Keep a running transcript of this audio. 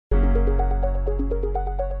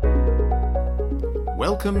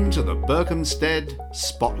Welcome to the Berkhamsted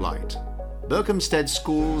Spotlight, Berkhamsted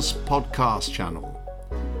School's podcast channel.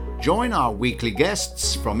 Join our weekly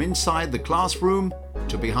guests from inside the classroom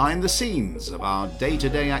to behind the scenes of our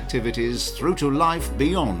day-to-day activities through to life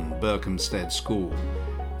beyond Berkhamsted School.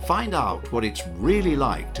 Find out what it's really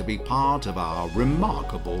like to be part of our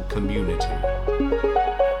remarkable community.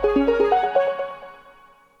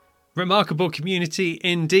 Remarkable community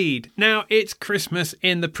indeed. Now, it's Christmas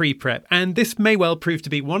in the pre-prep, and this may well prove to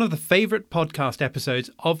be one of the favourite podcast episodes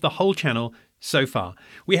of the whole channel so far.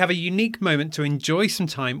 We have a unique moment to enjoy some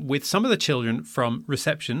time with some of the children from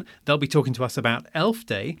reception. They'll be talking to us about Elf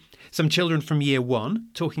Day, some children from Year 1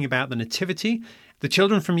 talking about the Nativity, the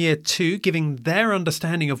children from Year 2 giving their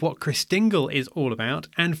understanding of what Christingle is all about,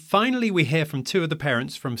 and finally we hear from two of the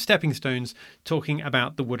parents from Stepping Stones talking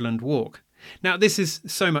about the Woodland Walk. Now, this is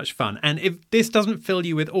so much fun, and if this doesn't fill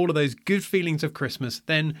you with all of those good feelings of Christmas,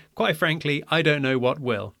 then, quite frankly, I don't know what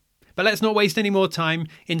will. But let's not waste any more time.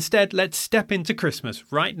 Instead, let's step into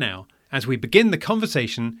Christmas right now as we begin the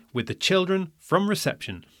conversation with the children from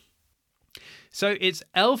reception. So it's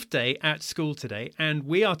Elf Day at school today, and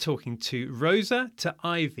we are talking to Rosa, to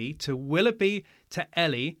Ivy, to Willoughby, to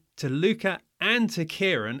Ellie, to Luca, and to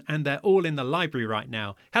Kieran, and they're all in the library right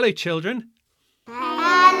now. Hello, children. Hello.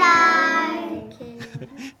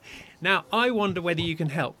 Now, I wonder whether you can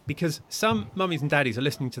help, because some mummies and daddies are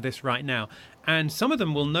listening to this right now, and some of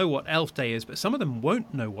them will know what Elf Day is, but some of them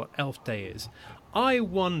won't know what Elf Day is. I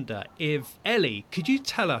wonder if, Ellie, could you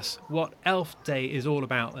tell us what Elf Day is all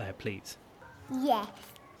about there, please? Yes,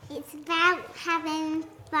 it's about having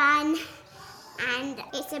fun, and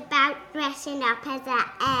it's about dressing up as an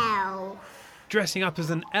elf. Dressing up as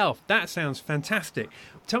an elf, that sounds fantastic.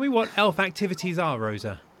 Tell me what elf activities are,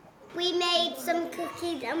 Rosa. We made some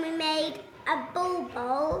cookies and we made a ball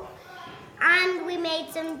bowl and we made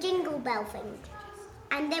some jingle bell things.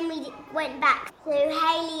 And then we went back to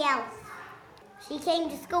Hayley Elf. She came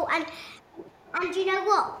to school and you know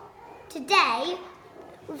what? Today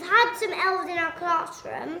we've had some elves in our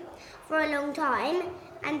classroom for a long time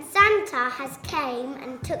and Santa has came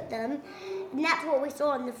and took them. And that's what we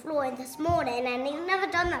saw on the floor this morning, and he's never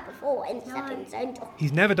done that before in Stepping Stones.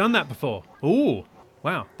 He's never done that before. Ooh,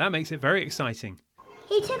 wow, that makes it very exciting.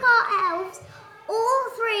 He took our elves, all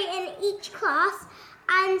three in each class,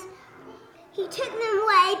 and he took them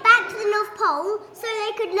away back to the North Pole so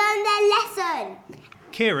they could learn their lesson.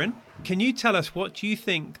 Kieran, can you tell us what you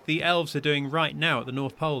think the elves are doing right now at the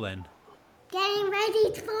North Pole then? Getting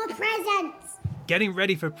ready for presents. Getting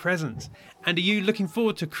ready for presents. And are you looking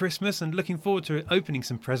forward to Christmas and looking forward to opening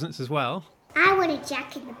some presents as well? I want a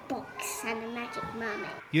Jack in the Box and a Magic Marmot.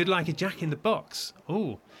 You'd like a Jack in the Box?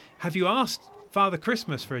 Oh, have you asked Father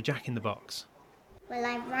Christmas for a Jack in the Box? Well,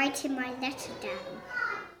 I'm writing my letter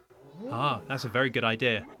down. Ah, that's a very good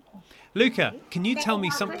idea. Luca, can you tell me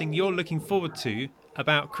something you're looking forward to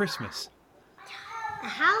about Christmas? A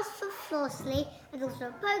house for Flossley, and also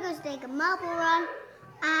a pogo stick, a marble run,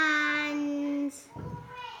 and...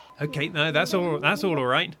 Okay, no, that's all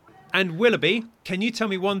right. And Willoughby, can you tell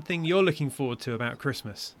me one thing you're looking forward to about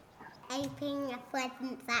Christmas? Opening a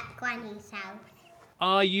present at Granny's house.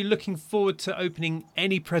 Are you looking forward to opening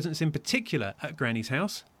any presents in particular at Granny's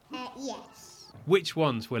house? Yes. Which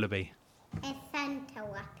ones, Willoughby? A Santa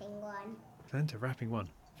wrapping one. Santa wrapping one.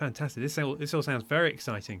 Fantastic. This all sounds very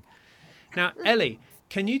exciting. Now, Ellie,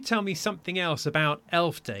 can you tell me something else about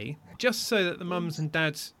Elf Day, just so that the mums and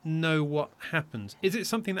dads know what happens? Is it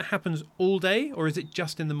something that happens all day, or is it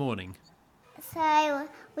just in the morning? So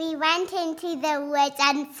we went into the woods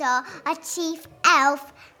and saw a chief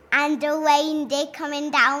elf and a reindeer coming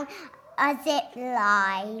down a zip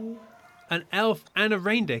line. An elf and a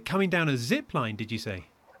reindeer coming down a zip line, did you say?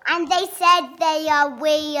 And they said they are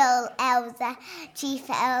real elves, chief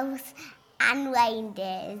elves and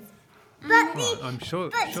reindeers. But I'm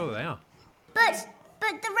sure they are. But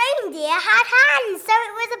the reindeer had hands, so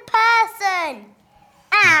it was a person.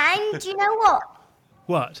 And you know what?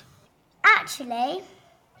 What? Actually,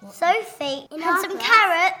 Sophie had some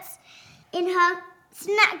carrots in her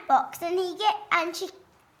snack box, and she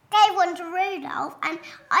gave one to Rudolph. And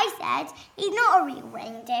I said he's not a real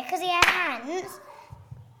reindeer because he had hands.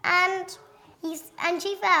 And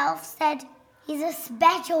Chief Elf said he's a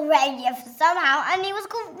special reindeer somehow, and he was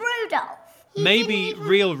called Rudolph. Maybe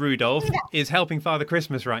real Rudolph is helping Father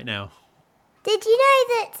Christmas right now. Did you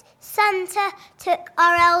know that Santa took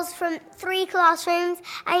our elves from 3 classrooms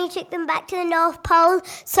and he took them back to the North Pole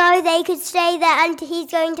so they could stay there, and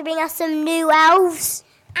he's going to bring us some new elves?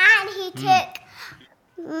 And he took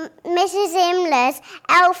Mrs. Imler's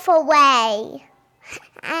elf away.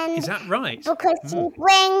 And And Is that right? Because she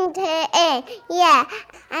bringed it in, yeah.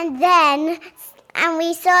 And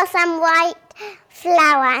we saw some white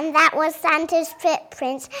flower, and that was Santa's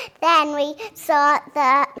footprints. Then we saw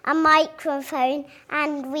a microphone,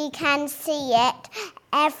 and we can see it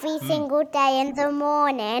every single day in the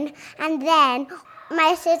morning. And then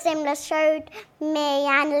my sister showed me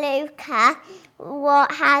and Luca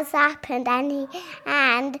what has happened,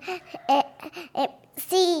 and it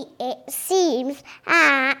seems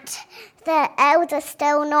that the elder's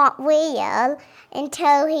still not real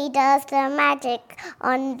until he does the magic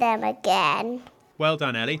on them again. Well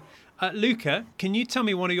done, Ellie. Luca, can you tell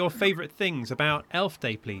me one of your favourite things about Elf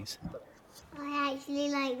Day, please? I actually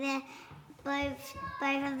like both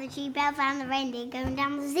of the tree bells and the reindeer going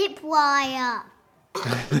down the zip wire.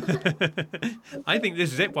 I think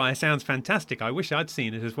this zip wire sounds fantastic. I wish I'd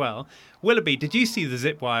seen it as well. Willoughby, did you see the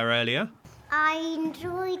zip wire earlier? I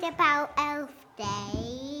enjoyed about Elf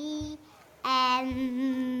Day.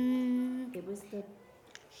 It was the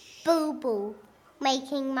bauble,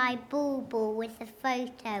 making my bauble with a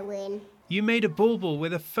photo in. You made a bauble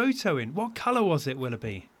with a photo in. What colour was it,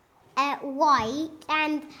 Willoughby? White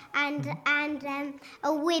and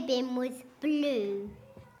a ribbon was blue.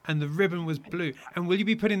 And the ribbon was blue. And will you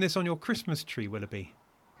be putting this on your Christmas tree, Willoughby?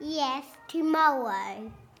 Yes,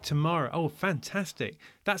 tomorrow. Tomorrow. Oh, fantastic.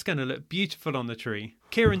 That's going to look beautiful on the tree.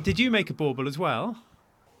 Kieran, did you make a bauble as well?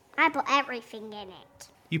 I put everything in it.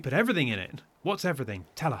 You put everything in it. What's everything?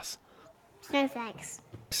 Tell us. Snowflakes.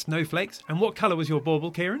 Snowflakes. And what colour was your bauble,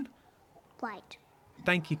 Kieran? White.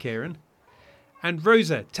 Thank you, Kieran. And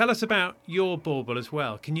Rosa, tell us about your bauble as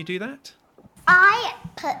well. Can you do that? I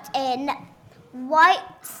put in white,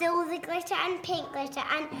 silver glitter and pink glitter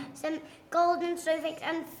and some golden snowflakes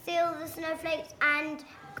and silver snowflakes and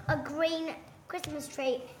a green Christmas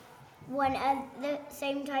tree. One of the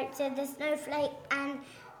same types of the snowflake and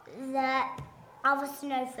the other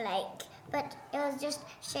snowflake. But it was just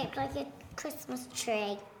shaped like a Christmas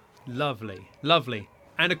tree. Lovely, lovely.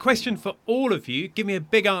 And a question for all of you. Give me a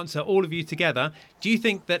big answer, all of you together. Do you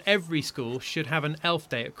think that every school should have an Elf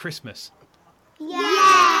Day at Christmas? Yes!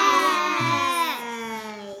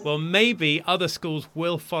 Well, maybe other schools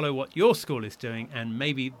will follow what your school is doing, and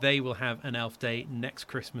maybe they will have an Elf Day next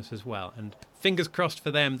Christmas as well. And fingers crossed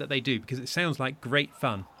for them that they do, because it sounds like great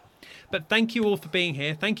fun. But thank you all for being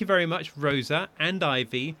here. Thank you very much, Rosa and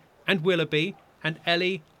Ivy and Willoughby and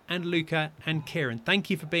Ellie and Luca and Kieran. Thank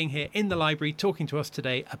you for being here in the library talking to us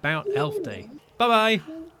today about Elf Day. Bye-bye.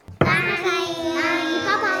 Bye-bye.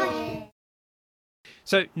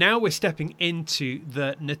 So now we're stepping into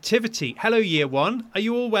the Nativity. Hello, Year 1. Are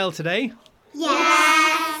you all well today?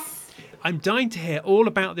 Yes! I'm dying to hear all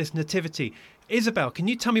about this Nativity. Isabel, can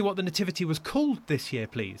you tell me what the Nativity was called this year,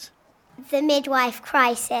 please? The Midwife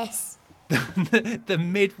Crisis. The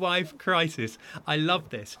Midwife Crisis. I love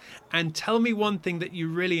this. And tell me one thing that you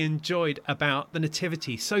really enjoyed about the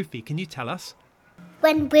Nativity. Sophie, can you tell us?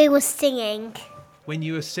 When we were singing. When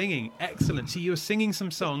you were singing. Excellent. So you were singing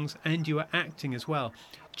some songs and you were acting as well.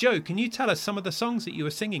 Joe, can you tell us some of the songs that you were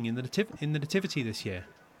singing in the Nativity this year?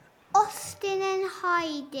 Austin and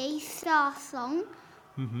Heidi Star Song.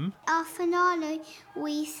 Mm-hmm. Our finale,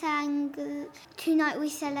 we sang Tonight We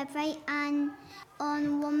Celebrate, and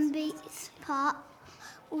on One Beat's part,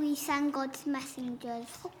 we sang God's Messengers.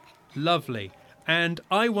 Lovely. And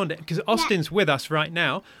I wonder, because Austin's with us right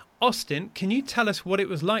now. Austin, can you tell us what it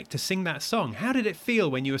was like to sing that song? How did it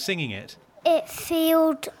feel when you were singing it? It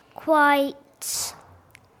felt quite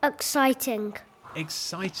exciting.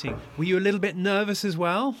 Exciting. Were you a little bit nervous as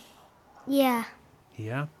well? Yeah.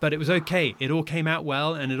 Yeah, but it was okay. It all came out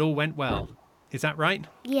well and it all went well. Is that right?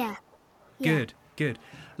 Yeah. Good, good.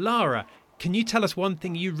 Lara, can you tell us one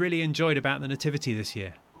thing you really enjoyed about the Nativity this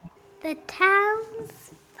year? The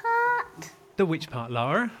town's part. The which part,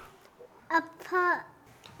 Lara? A part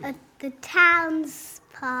of the town's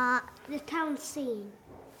part. The town scene.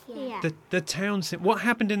 Yeah. The town scene. What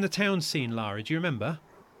happened in the town scene, Lara? Do you remember?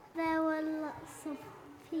 There were lots of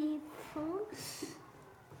people.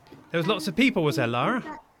 There was lots of people, was there,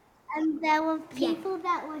 Lara? And there were people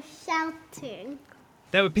that were shouting.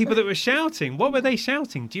 There were people that were shouting. What were they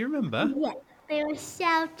shouting? Do you remember? Yeah. They were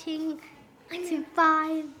shouting to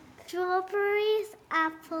buy strawberries,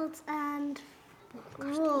 apples, and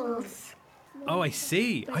rolls. Oh, I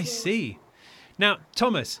see. I see. Now,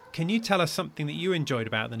 Thomas, can you tell us something that you enjoyed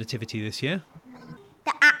about the Nativity this year?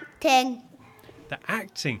 The acting. The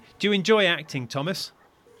acting. Do you enjoy acting, Thomas?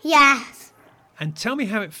 Yes. And tell me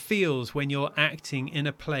how it feels when you're acting in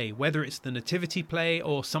a play, whether it's the Nativity play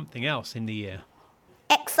or something else in the year.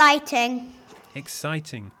 Exciting.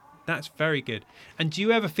 Exciting. That's very good. And do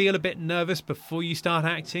you ever feel a bit nervous before you start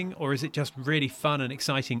acting, or is it just really fun and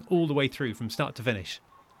exciting all the way through from start to finish?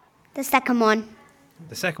 The second one.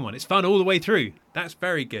 The second one, it's fun all the way through. That's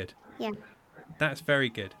very good. Yeah. That's very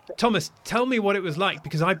good. Thomas, tell me what it was like,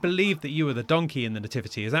 because I believe that you were the donkey in the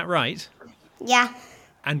Nativity. Is that right? Yeah.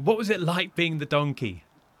 And what was it like being the donkey?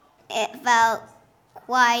 It felt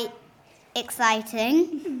quite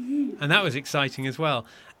exciting. And that was exciting as well.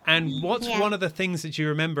 And what's one of the things that you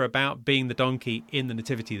remember about being the donkey in the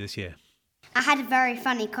Nativity this year? I had a very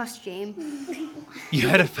funny costume. You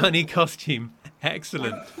had a funny costume.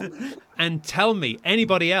 Excellent. And tell me,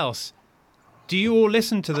 anybody else, do you all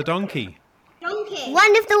listen to the donkey? Donkey.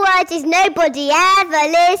 One of the words is nobody ever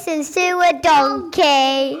listens to a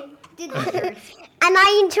donkey. And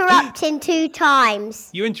I interrupt him 2 times.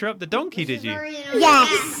 You interrupt the donkey, did you?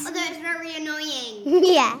 Yes. Although it's very annoying.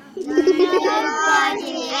 Yeah.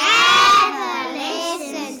 Nobody ever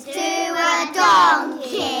listens to a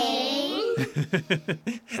donkey.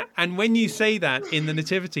 And when you say that in the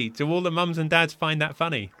Nativity, do all the mums and dads find that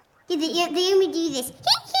funny? They only do this.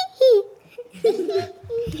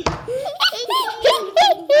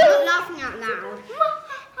 Not laughing out loud.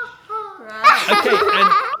 Okay, and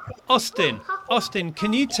Austin,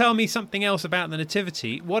 can you tell me something else about the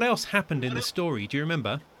Nativity? What else happened in the story? Do you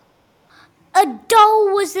remember? A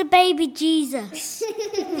doll was the baby Jesus.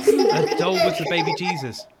 A doll was the baby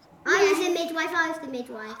Jesus. I was the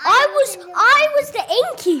midwife. I was the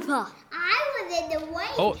innkeeper. I was in the way.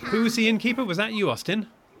 Oh, who was the innkeeper? Was that you, Austin?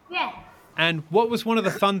 Yeah. And what was one of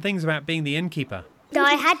the fun things about being the innkeeper?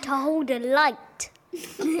 I had to hold a light.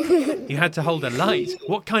 You had to hold a light.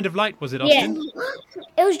 What kind of light was it, Austin?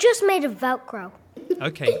 It was just made of Velcro.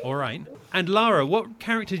 Okay, all right. And Lara, what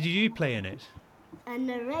character did you play in it? A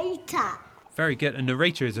narrator. Very good. A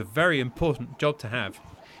narrator is a very important job to have.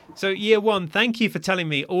 So, year 1, thank you for telling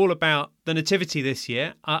me all about the Nativity this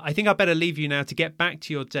year. I think I better leave you now to get back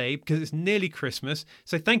to your day because it's nearly Christmas.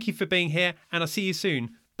 So thank you for being here, and I'll see you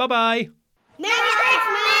soon. Bye-bye. Merry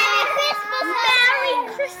Christmas! Merry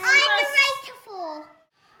Christmas! I'm narrator for.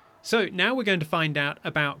 So now we're going to find out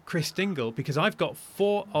about Chris Dingle because I've got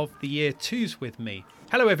 4 of the year 2s with me.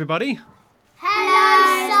 Hello, everybody.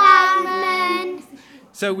 Hello, Simon.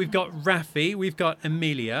 So we've got Rafi, we've got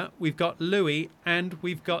Amelia, we've got Louis, and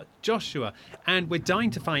we've got Joshua. And we're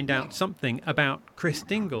dying to find out something about Chris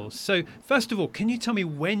Dingle. So first of all, can you tell me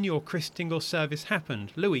when your Chris Dingle service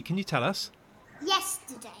happened? Louis, can you tell us?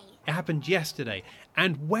 Yesterday. It happened yesterday.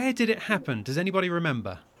 And where did it happen? Does anybody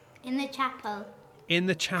remember? In the chapel. In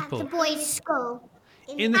the chapel. The boys' school.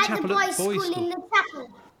 In the chapel at the boys' school. In the chapel.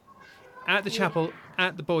 At the chapel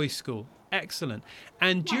at the boys' school. Excellent.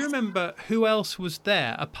 And do you remember who else was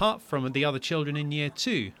there apart from the other children in year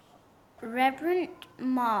 2? Reverend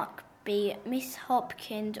Mark B, Miss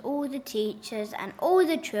Hopkins, all the teachers and all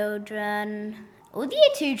the children. All the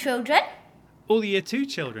year 2 children. All the year 2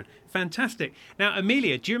 children. Fantastic. Now,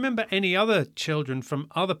 Amelia, do you remember any other children from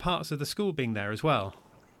other parts of the school being there as well?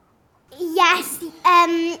 Yes,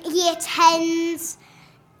 year 10s,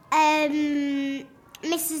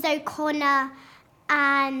 Mrs. O'Connor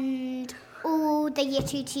and all the year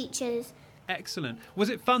 2 teachers. Excellent. Was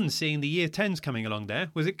it fun seeing the year 10s coming along there?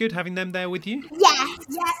 Was it good having them there with you? Yes.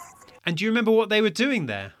 And do you remember what they were doing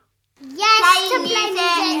there? Yes, to play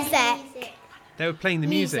music. They were playing the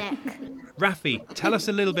music. Rafi, tell us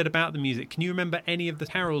a little bit about the music. Can you remember any of the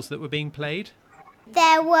carols that were being played?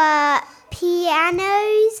 There were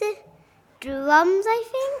pianos, drums, I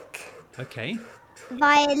think, Okay.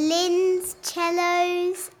 violins,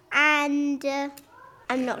 cellos, and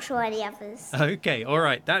I'm not sure any others. Okay, all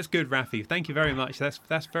right. That's good, Rafi. Thank you very much.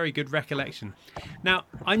 That's very good recollection. Now,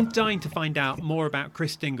 I'm dying to find out more about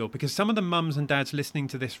Chris Dingle because some of the mums and dads listening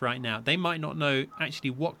to this right now, they might not know actually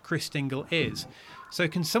what Chris Dingle is. So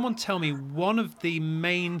can someone tell me one of the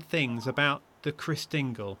main things about the Chris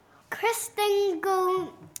Dingle? Chris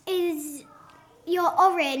Dingle is you're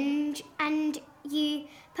orange and you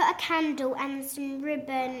put a candle and some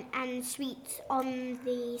ribbon and sweets on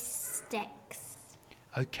the sticks.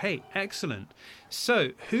 Okay, excellent. So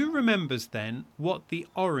who remembers then what the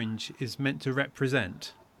orange is meant to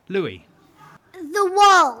represent? Louis? The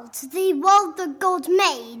world that God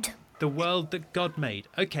made. The world that God made.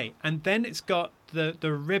 Okay, and then it's got the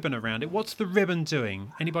ribbon around it. What's the ribbon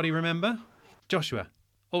doing? Anybody remember? Joshua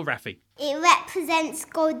or Rafi? It represents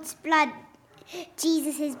God's blood,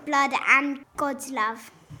 Jesus' blood and God's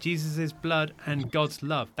love. Jesus' blood and God's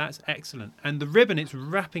love. That's excellent. And the ribbon, it's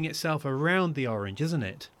wrapping itself around the orange, isn't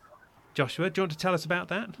it? Joshua, do you want to tell us about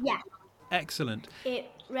that? Yeah. Excellent. It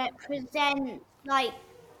represents like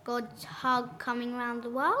God's hug coming around the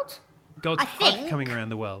world. God's I hug think. coming around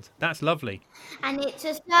the world. That's lovely. And it's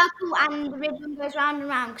a circle and the ribbon goes round and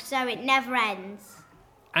round, so it never ends.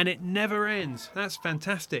 And it never ends. That's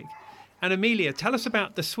fantastic. And Amelia, tell us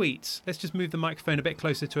about the sweets. Let's just move the microphone a bit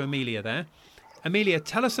closer to Amelia there. Amelia,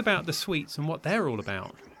 tell us about the sweets and what they're all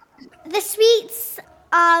about. The sweets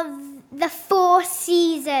are the 4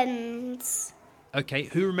 seasons. Okay,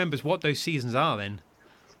 who remembers what those seasons are then?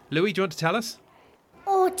 Louis, do you want to tell us?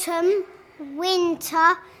 Autumn,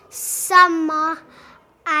 winter, summer,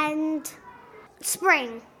 and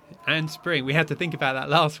spring. And spring. We had to think about that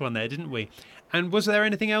last one there, didn't we? And was there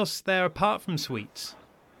anything else there apart from sweets?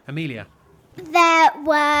 Amelia? There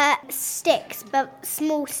were sticks, but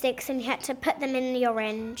small sticks, and you had to put them in the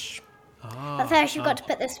orange. But first you've got to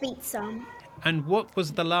put the sweets on. And what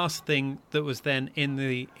was the last thing that was then in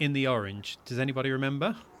the orange? Does anybody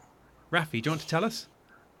remember? Rafi, do you want to tell us?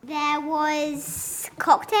 There was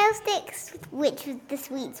cocktail sticks, which the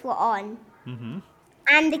sweets were on. Mm-hmm.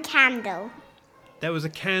 And a candle. There was a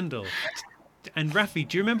candle. And Rafi,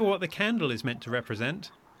 do you remember what the candle is meant to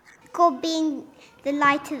represent? God being the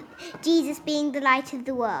light of... Jesus being the light of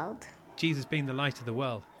the world. Jesus being the light of the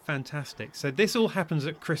world. Fantastic. So this all happens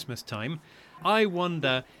at Christmas time. I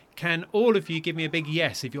wonder, can all of you give me a big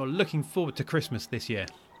yes if you're looking forward to Christmas this year?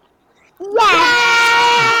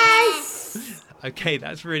 Yes! Okay,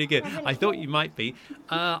 that's really good. I thought you might be.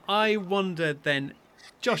 I wonder then,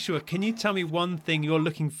 Joshua, can you tell me one thing you're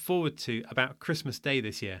looking forward to about Christmas Day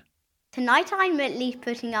this year? Tonight I'm at least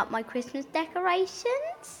putting up my Christmas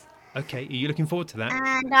decorations. Okay, are you looking forward to that?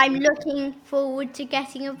 And I'm looking forward to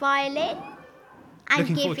getting a violin. And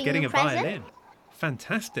Looking forward to getting a present. violin.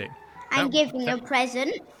 Fantastic. And giving a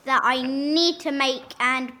present that I need to make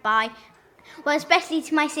and buy. Well, especially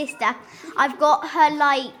to my sister. I've got her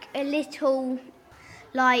like a little,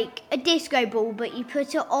 like a disco ball, but you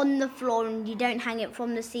put it on the floor and you don't hang it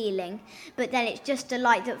from the ceiling. But then it's just a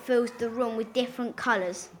light that fills the room with different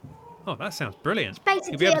colours. Oh, that sounds brilliant.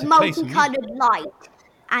 Basically You'll be a able to play some music. multicoloured light.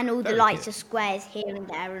 And all the Very lights good. are squares here and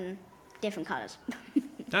there and different colours.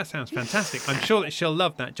 That sounds fantastic. I'm sure that she'll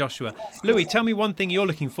love that, Joshua. Louis, tell me one thing you're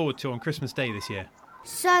looking forward to on Christmas Day this year.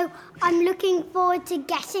 So I'm looking forward to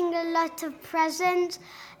getting a lot of presents,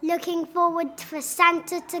 looking forward for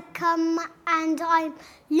Santa to come, and I'm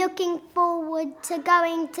looking forward to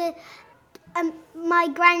going to my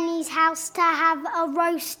granny's house to have a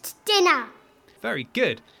roast dinner. Very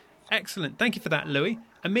good. Excellent. Thank you for that, Louis.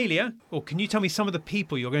 Amelia, or can you tell me some of the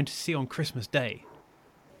people you're going to see on Christmas Day?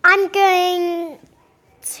 I'm going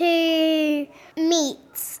to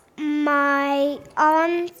meet my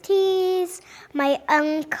aunties, my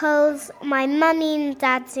uncles, my mummy and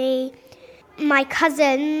daddy, my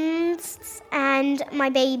cousins and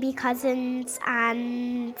my baby cousins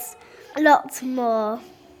and lots more.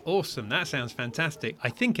 Awesome. That sounds fantastic. I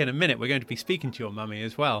think in a minute we're going to be speaking to your mummy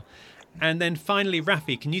as well. And then finally,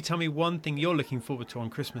 Rafi, can you tell me one thing you're looking forward to on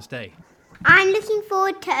Christmas Day? I'm looking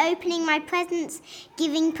forward to opening my presents,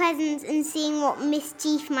 giving presents and seeing what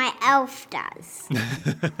mischief my elf does.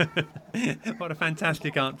 What a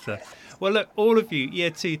fantastic answer. Well, look, all of you, Year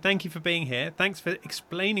 2, thank you for being here. Thanks for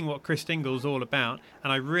explaining what Christingle's all about.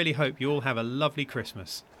 And I really hope you all have a lovely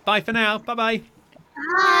Christmas. Bye for now. Bye-bye.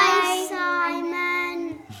 Hi,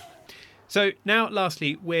 Simon. So now,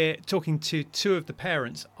 lastly, we're talking to two of the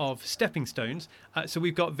parents of Stepping Stones. So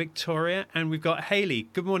we've got Victoria and we've got Hayley.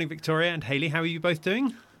 Good morning, Victoria and Hayley. How are you both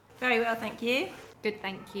doing? Very well, thank you. Good,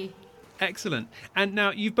 thank you. Excellent. And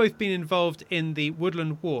now you've both been involved in the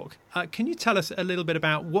Woodland Walk. Can you tell us a little bit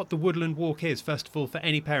about what the Woodland Walk is, first of all, for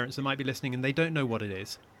any parents that might be listening and they don't know what it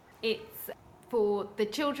is? It's for the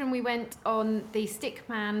children. We went on the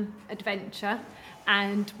Stickman adventure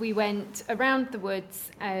and we went around the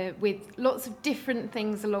woods with lots of different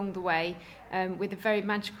things along the way, with a very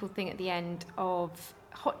magical thing at the end of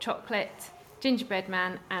hot chocolate, gingerbread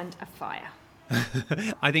man and a fire.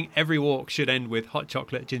 I think every walk should end with hot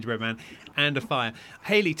chocolate, gingerbread man and a fire.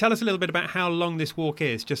 Hayley, tell us a little bit about how long this walk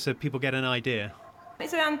is, just so people get an idea.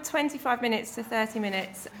 It's around 25 minutes to 30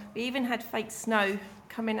 minutes. We even had fake snow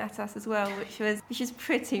coming at us as well, which was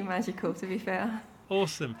pretty magical, to be fair.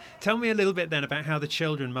 Awesome. Tell me a little bit then about how the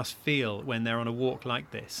children must feel when they're on a walk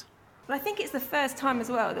like this. Well, I think it's the first time as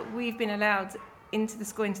well that we've been allowed into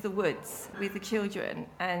the woods with the children,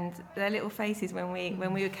 and their little faces when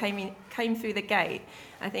we came through the gate.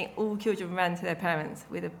 I think all children ran to their parents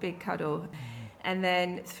with a big cuddle, and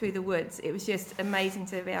then through the woods. It was just amazing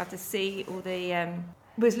to be able to see all the.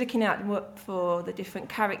 Was looking out for the different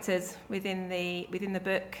characters within the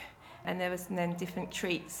book. And there was then different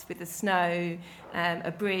treats with the snow,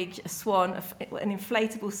 a bridge, a swan, an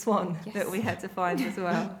inflatable swan that we had to find as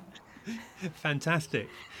well. Fantastic.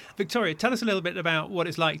 Victoria, tell us a little bit about what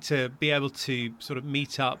it's like to be able to sort of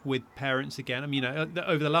meet up with parents again. I mean,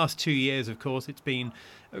 over the last 2 years, of course, it's been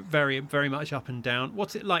very, very much up and down.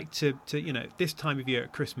 What's it like to this time of year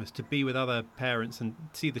at Christmas, to be with other parents and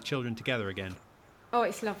see the children together again? Oh,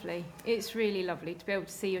 it's lovely. It's really lovely to be able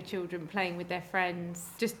to see your children playing with their friends,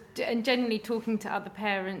 and generally talking to other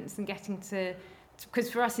parents and getting to, because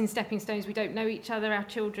for us in Stepping Stones, we don't know each other. Our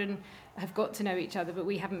children have got to know each other, but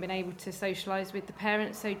we haven't been able to socialise with the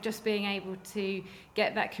parents. So just being able to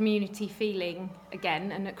get that community feeling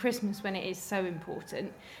again, and at Christmas when it is so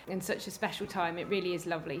important and such a special time, it really is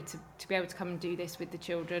lovely to be able to come and do this with the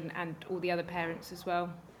children and all the other parents as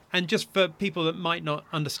well. And just for people that might not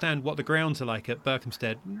understand what the grounds are like at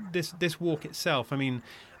Berkhamsted, this walk itself, I mean,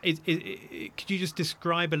 could you just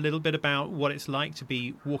describe a little bit about what it's like to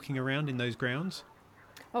be walking around in those grounds?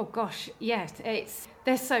 Oh gosh, yes,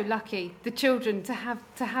 they're so lucky, the children, to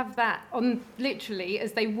have that on literally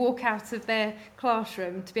as they walk out of their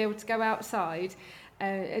classroom, to be able to go outside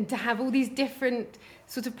and to have all these different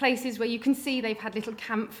sort of places where you can see they've had little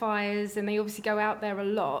campfires, and they obviously go out there a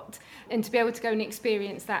lot, and to be able to go and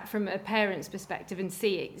experience that from a parent's perspective and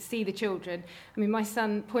see the children. I mean, my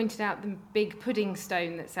son pointed out the big pudding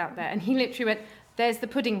stone that's out there, and he literally went, "There's the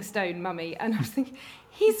pudding stone, Mummy." And I was thinking,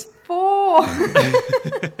 he's 4.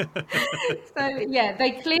 So yeah,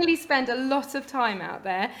 they clearly spend a lot of time out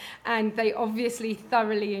there, and they obviously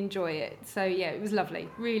thoroughly enjoy it. So yeah, it was lovely,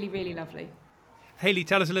 really, really lovely. Hayley,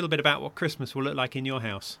 tell us a little bit about what Christmas will look like in your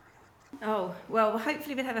house. Oh, well,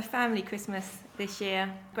 hopefully we'll have a family Christmas this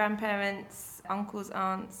year. Grandparents, uncles,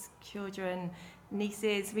 aunts, children,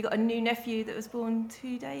 nieces. We got a new nephew that was born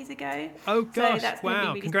 2 days ago. Oh gosh, so wow,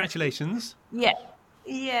 really congratulations. Special.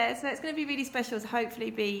 Yeah, so it's going to be really special to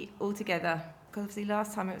hopefully be all together, because obviously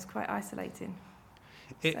last time it was quite isolating.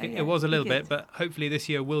 It was a little bit, but hopefully this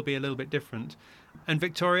year will be a little bit different. And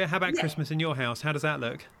Victoria, how about Christmas in your house? How does that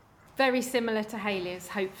look? Very similar to Hayley's,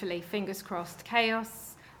 hopefully, fingers crossed.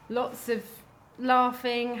 Chaos, lots of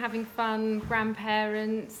laughing, having fun,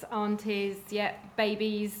 grandparents, aunties,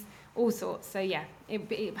 babies, all sorts. So yeah,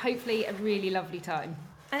 it hopefully a really lovely time.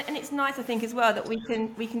 And it's nice, I think, as well, that we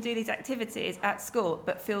can do these activities at school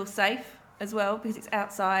but feel safe as well, because it's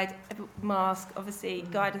outside, mask, obviously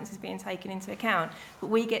guidance is being taken into account, but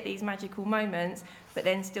we get these magical moments but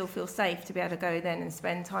then still feel safe to be able to go then and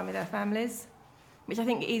spend time with our families, which I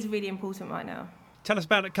think is really important right now. Tell us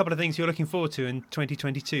about a couple of things you're looking forward to in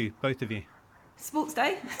 2022, both of you. Sports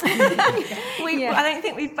Day. I don't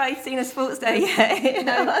think we've both seen a sports day yet,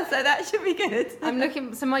 no. So that should be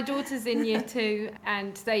good. So my daughter's in year 2,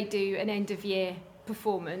 and they do an end of year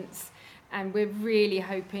performance, and we're really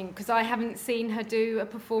hoping, because I haven't seen her do a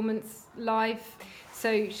performance live,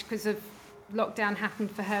 so because of lockdown happened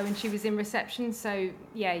for her when she was in reception. So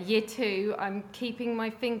yeah, year 2, I'm keeping my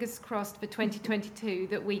fingers crossed for 2022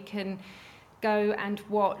 that we can go and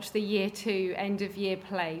watch the year 2 end of year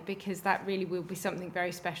play, because that really will be something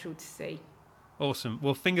very special to see. Awesome.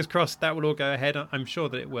 Well, fingers crossed that will all go ahead. I'm sure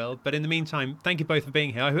that it will. But in the meantime, thank you both for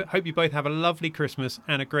being here. I hope you both have a lovely Christmas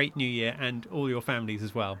and a great New Year, and all your families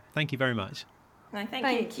as well. Thank you very much. No,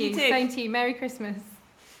 thank you. You too. Same to you. Merry Christmas.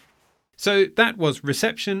 So that was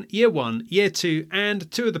reception, year 1, year 2,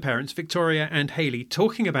 and 2 of the parents, Victoria and Hayley,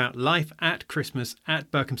 talking about life at Christmas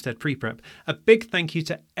at Berkhamsted Pre-Prep. A big thank you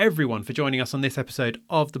to everyone for joining us on this episode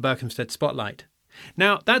of the Berkhamsted Spotlight.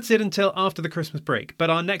 Now, that's it until after the Christmas break,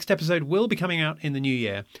 but our next episode will be coming out in the new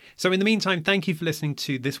year. So in the meantime, thank you for listening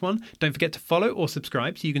to this one. Don't forget to follow or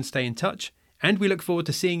subscribe so you can stay in touch, and we look forward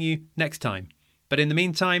to seeing you next time. But in the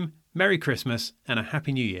meantime, Merry Christmas and a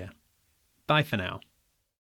Happy New Year. Bye for now.